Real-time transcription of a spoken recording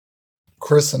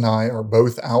Chris and I are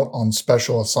both out on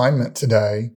special assignment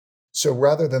today, so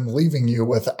rather than leaving you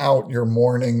without your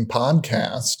morning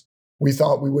podcast, we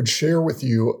thought we would share with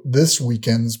you this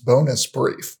weekend's bonus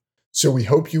brief. So we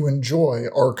hope you enjoy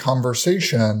our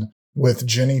conversation with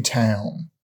Jenny Town.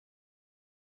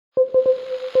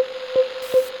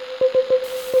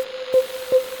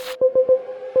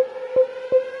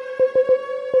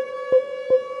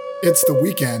 It's the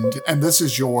weekend, and this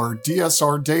is your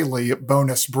DSR Daily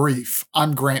bonus brief.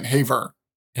 I'm Grant Haver.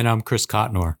 And I'm Chris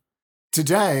Cotnor.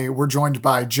 Today, we're joined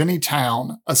by Jenny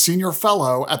Town, a senior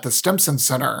fellow at the Stimson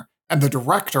Center and the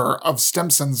director of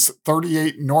Stimson's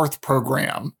 38 North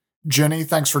program. Jenny,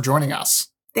 thanks for joining us.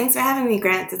 Thanks for having me,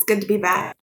 Grant. It's good to be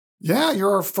back. Yeah,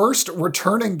 you're our first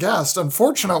returning guest.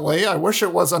 Unfortunately, I wish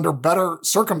it was under better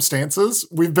circumstances.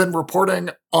 We've been reporting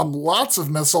on lots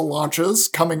of missile launches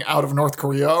coming out of North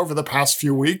Korea over the past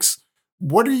few weeks.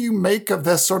 What do you make of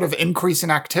this sort of increase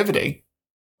in activity?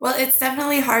 Well, it's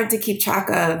definitely hard to keep track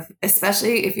of,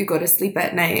 especially if you go to sleep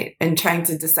at night and trying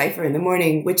to decipher in the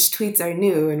morning which tweets are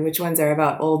new and which ones are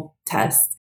about old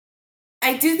tests.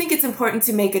 I do think it's important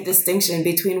to make a distinction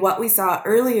between what we saw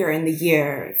earlier in the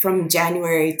year from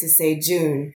January to, say,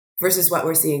 June versus what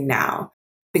we're seeing now.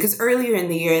 Because earlier in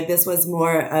the year, this was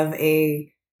more of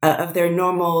of their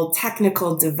normal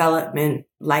technical development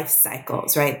life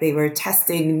cycles, right? They were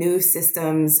testing new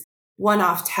systems,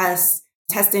 one-off tests,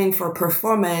 testing for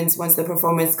performance. Once the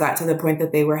performance got to the point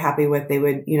that they were happy with, they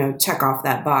would, check off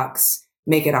that box,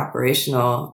 make it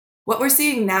operational. What we're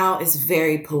seeing now is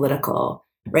very political.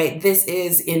 Right. This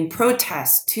is in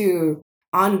protest to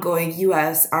ongoing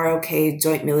U.S. ROK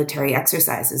joint military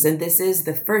exercises. And this is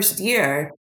the first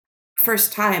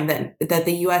time that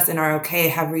the U.S. and ROK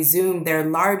have resumed their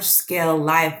large scale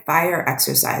live fire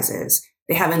exercises.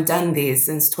 They haven't done these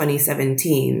since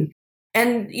 2017.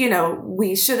 And,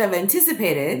 we should have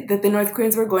anticipated that the North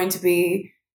Koreans were going to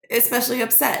be especially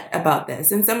upset about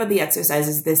this. And some of the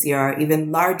exercises this year are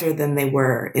even larger than they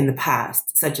were in the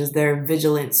past, such as their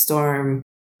Vigilant Storm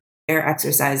air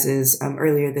exercises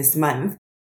earlier this month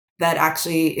that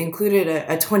actually included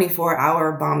a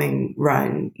 24-hour bombing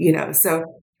run,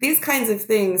 So these kinds of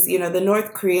things, the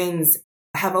North Koreans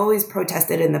have always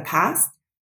protested in the past,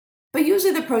 but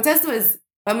usually the protest was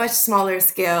a much smaller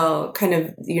scale, kind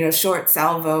of, short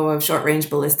salvo of short-range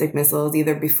ballistic missiles,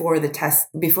 either before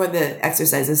the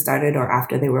exercises started or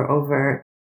after they were over.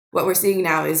 What we're seeing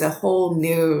now is a whole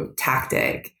new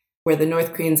tactic where the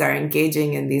North Koreans are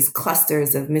engaging in these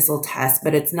clusters of missile tests,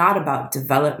 but it's not about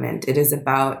development. It is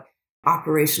about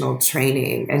operational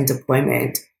training and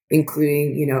deployment,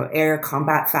 including, air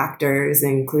combat factors,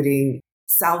 including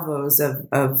salvos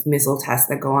of missile tests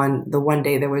that go on. The one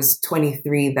day there was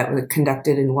 23 that were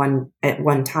conducted at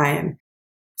one time.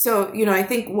 So, I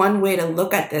think one way to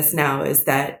look at this now is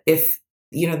that if,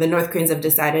 the North Koreans have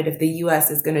decided if the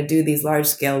U.S. is going to do these large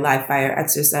scale live fire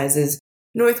exercises,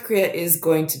 North Korea is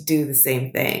going to do the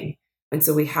same thing. And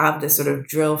so we have this sort of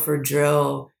drill for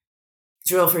drill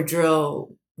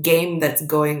game that's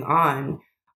going on.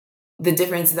 The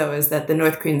difference, though, is that the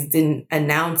North Koreans didn't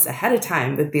announce ahead of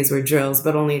time that these were drills,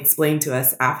 but only explained to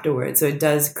us afterwards. So it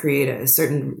does create a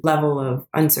certain level of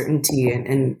uncertainty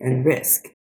and risk.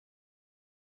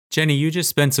 Jenny, you just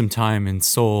spent some time in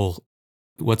Seoul.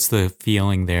 What's the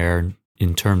feeling there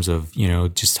in terms of,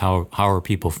 just how are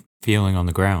people feeling on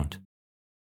the ground?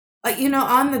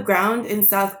 On the ground in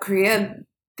South Korea,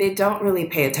 they don't really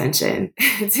pay attention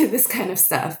to this kind of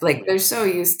stuff. Like, they're so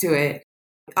used to it.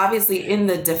 Obviously, in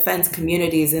the defense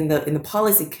communities, in the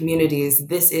policy communities,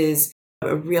 this is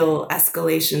a real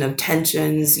escalation of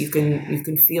tensions. You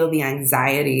can feel the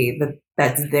anxiety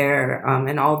that's there,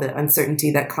 and all the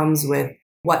uncertainty that comes with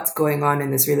what's going on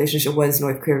in this relationship. What is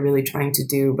North Korea really trying to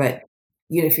do? But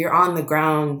if you're on the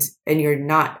ground and you're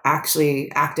not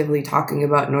actually actively talking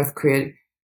about North Korea,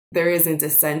 there isn't a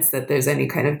sense that there's any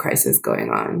kind of crisis going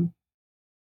on.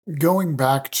 Going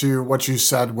back to what you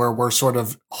said, where we're sort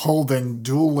of holding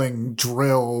dueling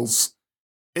drills,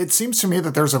 it seems to me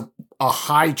that there's a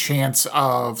high chance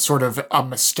of sort of a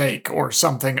mistake or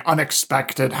something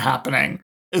unexpected happening.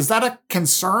 Is that a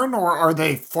concern, or are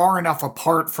they far enough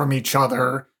apart from each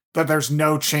other that there's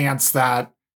no chance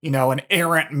that, an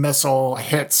errant missile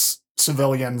hits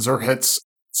civilians or hits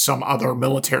some other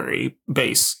military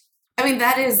base? I mean,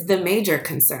 that is the major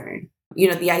concern.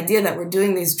 The idea that we're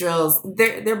doing these drills,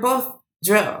 they're both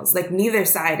drills. Like, neither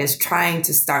side is trying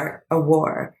to start a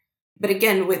war. But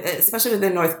again, especially with the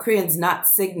North Koreans not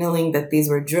signaling that these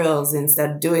were drills,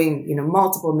 instead doing,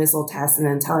 multiple missile tests and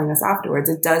then telling us afterwards,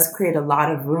 it does create a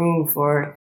lot of room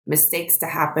for mistakes to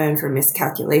happen, for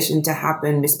miscalculation to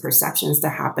happen, misperceptions to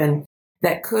happen.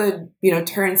 that could,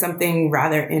 turn something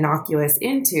rather innocuous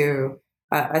into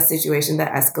a situation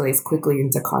that escalates quickly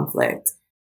into conflict.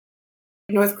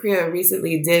 North Korea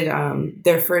recently did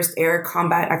their first air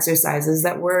combat exercises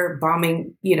that were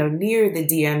bombing, near the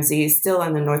DMZ, still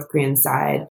on the North Korean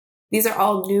side. These are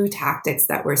all new tactics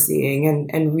that we're seeing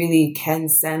and really can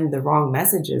send the wrong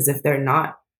messages if they're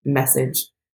not messaged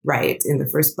right in the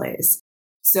first place.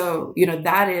 So,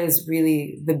 that is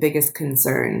really the biggest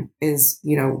concern is,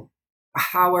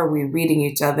 how are we reading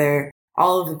each other?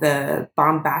 All of the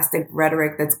bombastic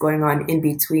rhetoric that's going on in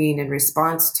between in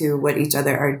response to what each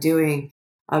other are doing.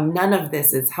 None of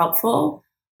this is helpful.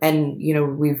 And,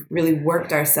 we've really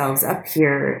worked ourselves up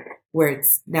here where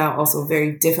it's now also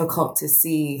very difficult to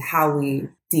see how we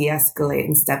de-escalate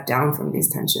and step down from these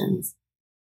tensions.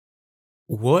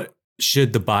 What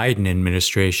should the Biden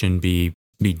administration be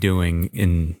doing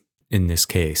in this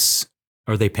case?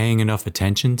 Are they paying enough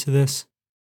attention to this?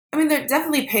 I mean, they're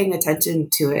definitely paying attention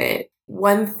to it.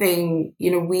 One thing,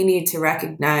 we need to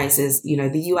recognize is,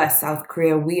 the US, South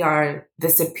Korea, we are the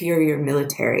superior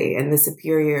military and the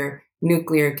superior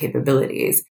nuclear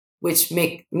capabilities, which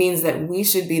means that we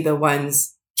should be the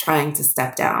ones trying to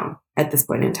step down at this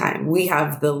point in time. We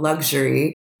have the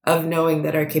luxury of knowing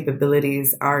that our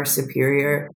capabilities are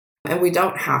superior. And we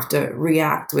don't have to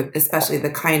react with especially the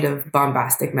kind of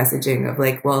bombastic messaging of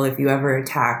like, well, if you ever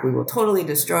attack, we will totally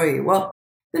destroy you. Well,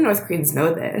 the North Koreans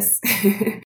know this.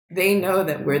 They know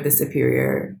that we're the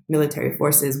superior military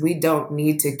forces. We don't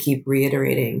need to keep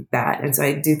reiterating that. And so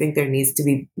I do think there needs to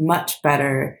be much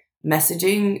better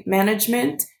messaging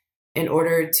management in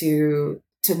order to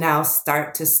now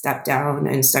start to step down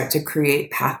and start to create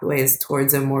pathways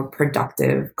towards a more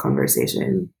productive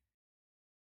conversation.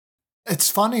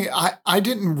 It's funny, I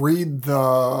didn't read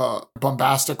the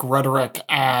bombastic rhetoric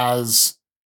as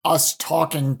us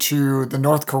talking to the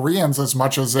North Koreans as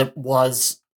much as it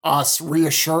was us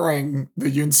reassuring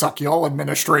the Yoon Suk-yeol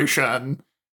administration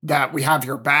that we have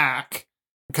your back.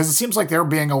 Because it seems like they're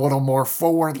being a little more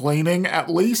forward-leaning, at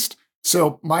least.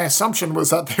 So my assumption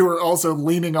was that they were also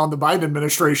leaning on the Biden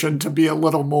administration to be a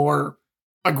little more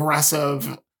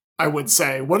aggressive, I would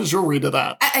say. What is your read of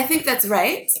that? I think that's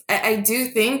right. I do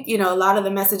think, a lot of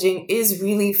the messaging is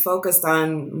really focused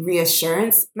on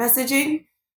reassurance messaging.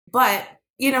 But,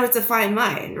 it's a fine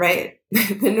line, right?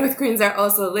 The North Koreans are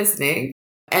also listening.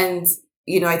 And,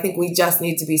 I think we just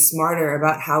need to be smarter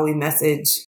about how we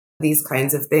message these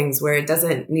kinds of things where it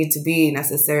doesn't need to be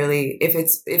necessarily, if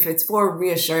it's for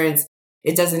reassurance,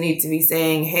 it doesn't need to be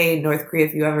saying, hey, North Korea,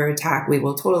 if you ever attack, we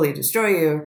will totally destroy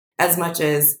you, as much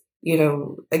as,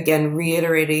 again,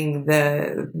 reiterating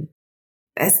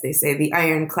as they say, the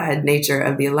ironclad nature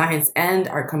of the alliance and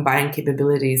our combined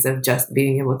capabilities of just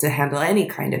being able to handle any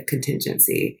kind of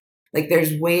contingency. Like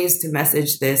there's ways to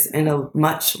message this in a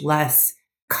much less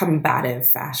combative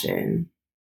fashion.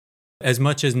 As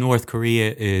much as North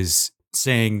Korea is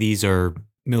saying these are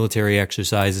military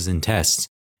exercises and tests,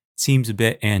 it seems a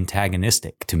bit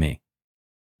antagonistic to me.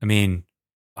 I mean,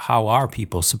 how are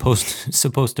people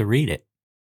supposed to read it?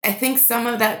 I think some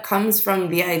of that comes from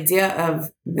the idea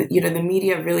of, the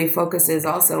media really focuses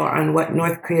also on what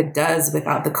North Korea does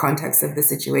without the context of the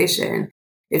situation.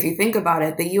 If you think about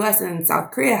it, the US and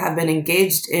South Korea have been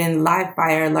engaged in live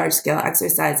fire, large scale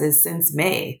exercises since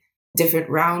May. Different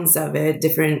rounds of it,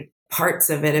 different parts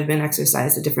of it have been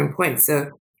exercised at different points.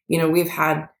 So, we've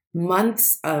had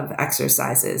months of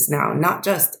exercises now, not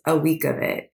just a week of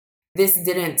it. This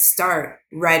didn't start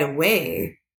right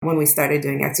away when we started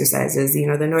doing exercises. The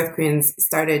North Koreans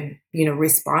started,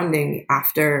 responding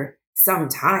after some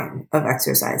time of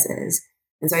exercises.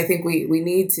 And so I think we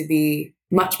need to be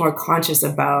much more conscious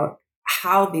about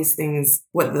how these things,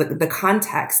 what the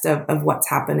context of what's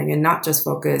happening, and not just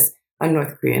focus on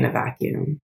North Korea in a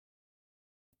vacuum.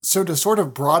 So to sort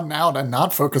of broaden out and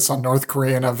not focus on North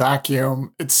Korea in a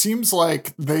vacuum, it seems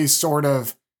like they sort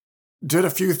of did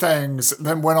a few things,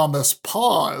 then went on this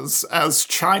pause as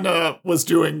China was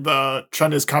doing the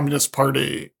Chinese Communist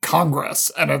Party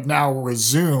Congress and have now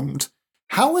resumed.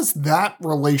 How is that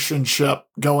relationship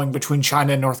going between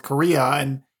China and North Korea?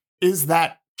 And is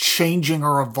that changing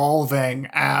or evolving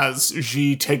as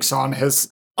Xi takes on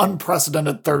his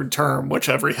unprecedented third term, which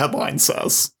every headline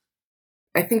says?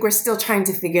 I think we're still trying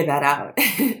to figure that out.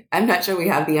 I'm not sure we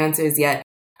have the answers yet.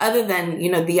 Other than,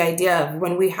 the idea of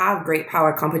when we have great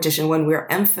power competition, when we're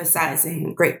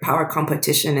emphasizing great power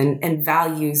competition and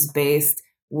values-based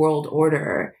world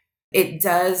order, it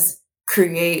does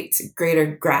create greater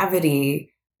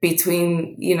gravity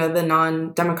between, the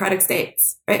non-democratic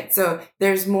states, right? So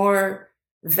there's more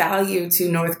value to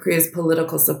North Korea's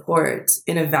political support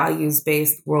in a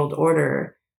values-based world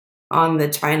order. on the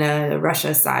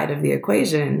China-Russia side of the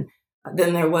equation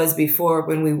than there was before,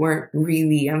 when we weren't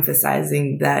really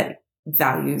emphasizing that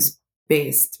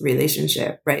values-based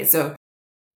relationship, right? So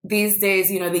these days,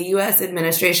 the US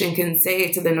administration can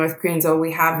say to the North Koreans, oh,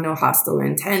 we have no hostile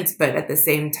intent, but at the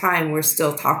same time, we're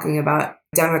still talking about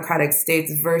democratic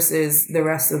states versus the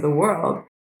rest of the world,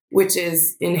 which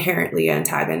is inherently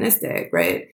antagonistic,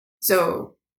 right?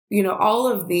 So, all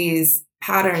of these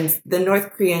patterns, the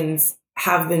North Koreans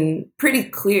have been pretty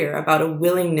clear about a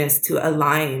willingness to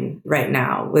align right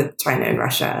now with China and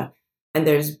Russia. And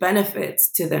there's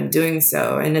benefits to them doing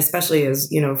so. And especially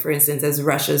as, for instance, as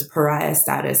Russia's pariah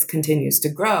status continues to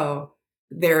grow,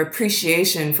 their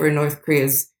appreciation for North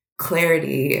Korea's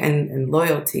clarity and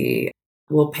loyalty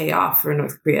will pay off for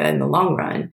North Korea in the long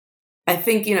run. I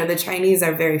think, the Chinese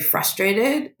are very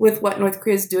frustrated with what North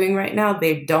Korea is doing right now.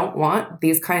 They don't want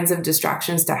these kinds of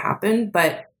distractions to happen.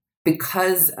 But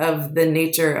because of the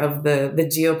nature of the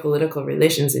geopolitical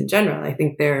relations in general, I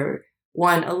think they're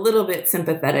a little bit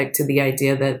sympathetic to the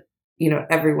idea that,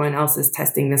 everyone else is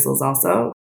testing missiles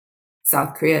also,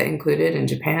 South Korea included, and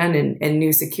Japan, and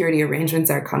new security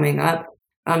arrangements are coming up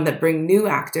that bring new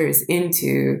actors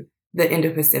into the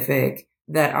Indo-Pacific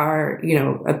that are,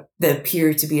 that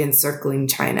appear to be encircling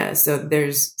China. So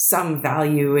there's some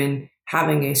value in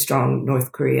having a strong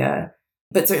North Korea,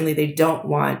 but certainly they don't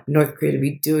want North Korea to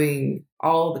be doing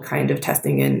all the kind of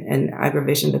testing and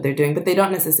aggravation that they're doing, but they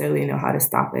don't necessarily know how to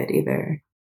stop it either.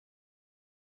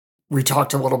 We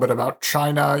talked a little bit about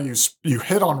China. You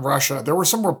hit on Russia. There were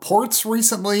some reports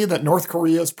recently that North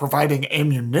Korea is providing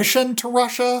ammunition to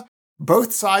Russia.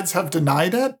 Both sides have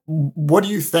denied it. What do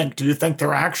you think? Do you think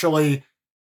they're actually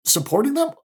supporting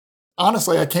them?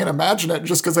 Honestly, I can't imagine it,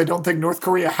 just because I don't think North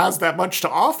Korea has that much to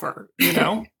offer,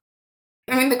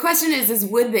 I mean, the question is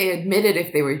would they admit it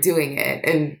if they were doing it?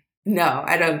 And no,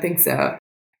 I don't think so.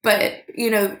 But,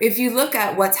 if you look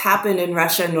at what's happened in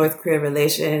Russia-North Korea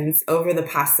relations over the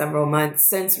past several months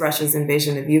since Russia's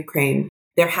invasion of Ukraine,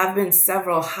 there have been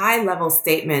several high-level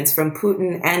statements from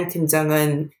Putin and Kim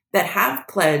Jong-un that have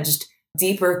pledged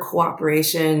deeper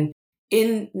cooperation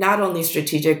in not only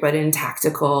strategic, but in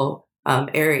tactical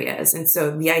areas. And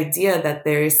so the idea that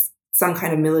there's some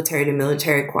kind of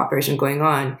military-to-military cooperation going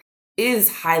on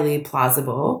is highly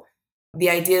plausible. The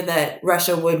idea that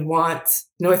Russia would want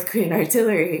North Korean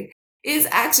artillery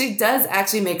does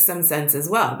actually make some sense as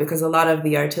well, because a lot of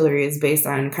the artillery is based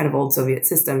on kind of old Soviet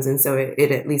systems. And so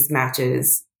it at least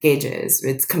matches gauges.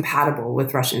 It's compatible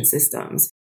with Russian systems.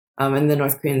 And the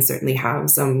North Koreans certainly have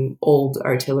some old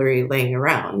artillery laying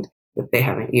around that they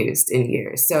haven't used in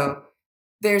years. So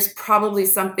there's probably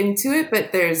something to it,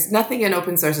 but there's nothing in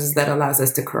open sources that allows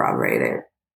us to corroborate it.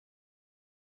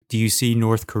 Do you see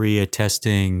North Korea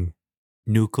testing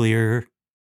nuclear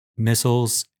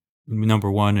missiles,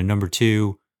 number one? And number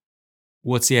two,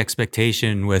 what's the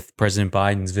expectation with President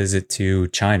Biden's visit to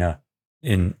China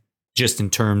in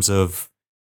terms of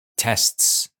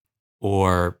tests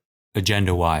or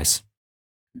agenda-wise?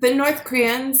 The North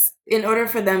Koreans, in order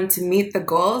for them to meet the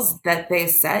goals that they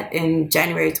set in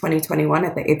January 2021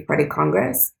 at the 8th Party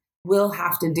Congress, will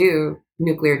have to do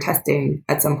nuclear testing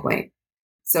at some point.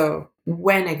 So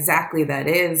when exactly that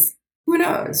is, who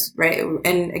knows, right?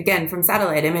 And again, from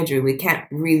satellite imagery, we can't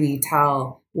really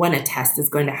tell when a test is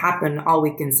going to happen. All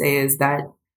we can say is that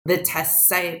the test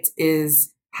site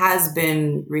has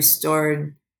been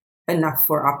restored enough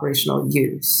for operational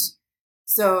use.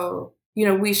 So,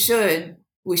 we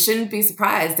shouldn't be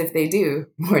surprised if they do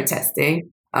more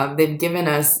testing. They've given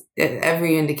us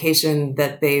every indication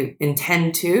that they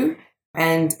intend to,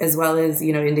 and as well as,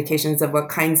 indications of what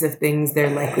kinds of things they're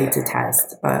likely to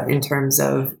test in terms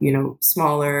of,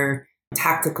 smaller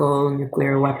tactical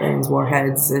nuclear weapons,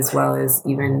 warheads, as well as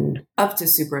even up to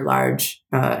super large,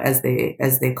 as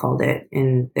they called it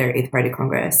in their 8th Party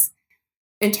Congress.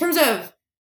 In terms of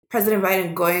President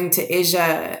Biden going to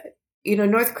Asia,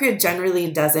 North Korea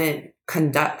generally doesn't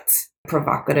conduct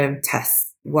provocative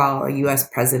tests while a U.S.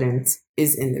 president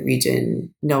is in the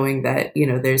region, knowing that,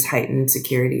 there's heightened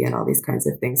security and all these kinds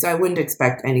of things. So I wouldn't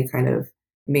expect any kind of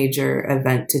major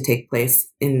event to take place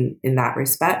in that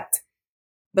respect.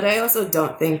 But I also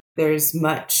don't think there's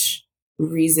much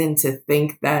reason to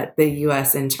think that the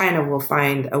U.S. and China will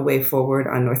find a way forward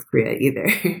on North Korea either.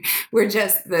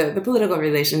 The political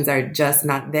relations are just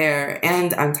not there.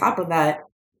 And on top of that,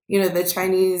 the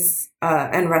Chinese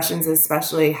and Russians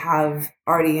especially have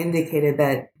already indicated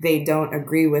that they don't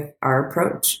agree with our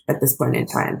approach at this point in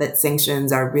time, that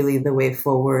sanctions are really the way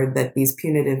forward, that these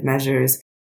punitive measures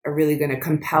are really going to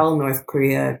compel North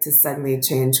Korea to suddenly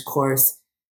change course,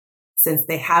 since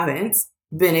they haven't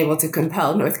been able to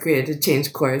compel North Korea to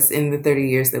change course in the 30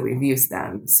 years that we've used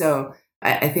them. So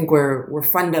I think we're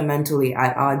fundamentally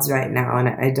at odds right now, and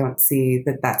I don't see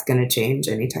that that's going to change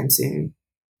anytime soon.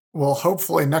 Well,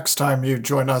 hopefully next time you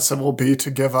join us, it will be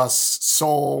to give us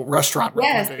Seoul restaurant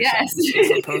recommendations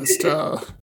as opposed to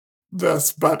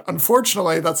this. But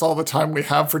unfortunately, that's all the time we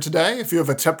have for today. If you have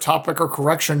a tip, topic, or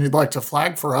correction you'd like to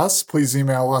flag for us, please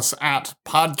email us at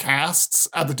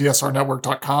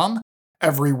podcasts@thedsrnetwork.com.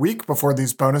 Every week before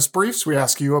these bonus briefs, we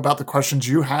ask you about the questions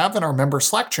you have in our member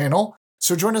Slack channel,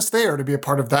 so join us there to be a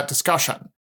part of that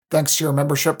discussion. Thanks to your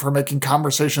membership for making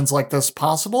conversations like this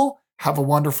possible. Have a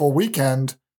wonderful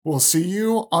weekend. We'll see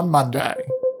you on Monday.